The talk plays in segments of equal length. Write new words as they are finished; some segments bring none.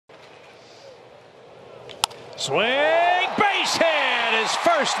Swing, base hit, his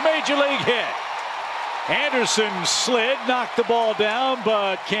first major league hit. Anderson slid, knocked the ball down,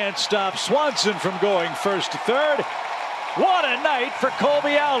 but can't stop Swanson from going first to third. What a night for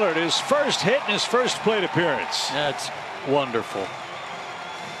Colby Allard, his first hit in his first plate appearance. That's wonderful.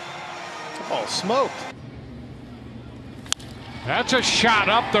 Oh, smoked. That's a shot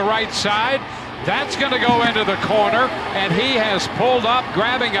up the right side. That's going to go into the corner, and he has pulled up,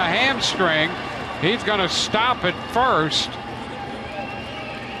 grabbing a hamstring. He's going to stop it first.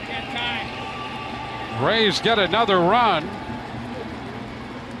 Rays get another run.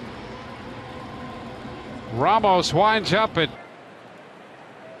 Ramos winds up at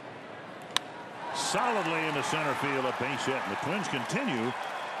solidly into center field, a base hit, and the Twins continue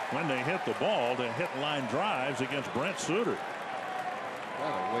when they hit the ball to hit line drives against Brent Suter.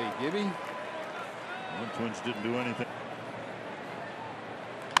 That away, Gibby. The Twins didn't do anything.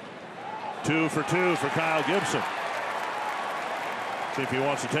 2 for 2 for Kyle Gibson. See if he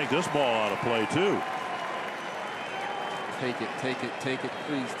wants to take this ball out of play too. Take it, take it, take it,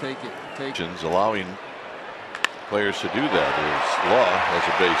 please take it, take it. Allowing players to do that is Law as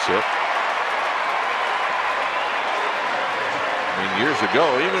a base hit. I mean, years ago,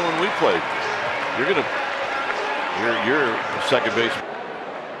 even when we played, you're second base.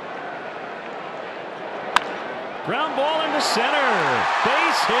 Ground ball into center.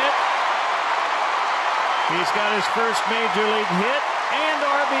 Base hit. He's got his first major league hit and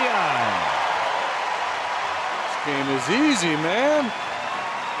RBI. Game is easy, man.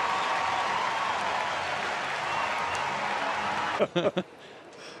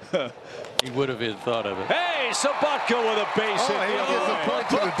 He would have thought of it. Hey, Sabatka with a base hit. He gives a point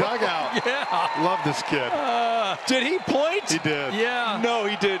to the dugout. Yeah. Love this kid. Did he point? He did. Yeah. No,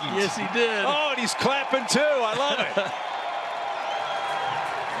 he didn't. Yes, he did. Oh, and he's clapping too. I love it.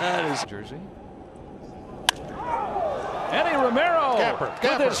 That is Jersey. Eddie Romero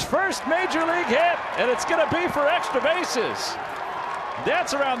with his first major league hit, and it's going to be for extra bases.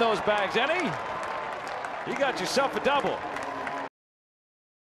 Dance around those bags, Eddie. You got yourself a double.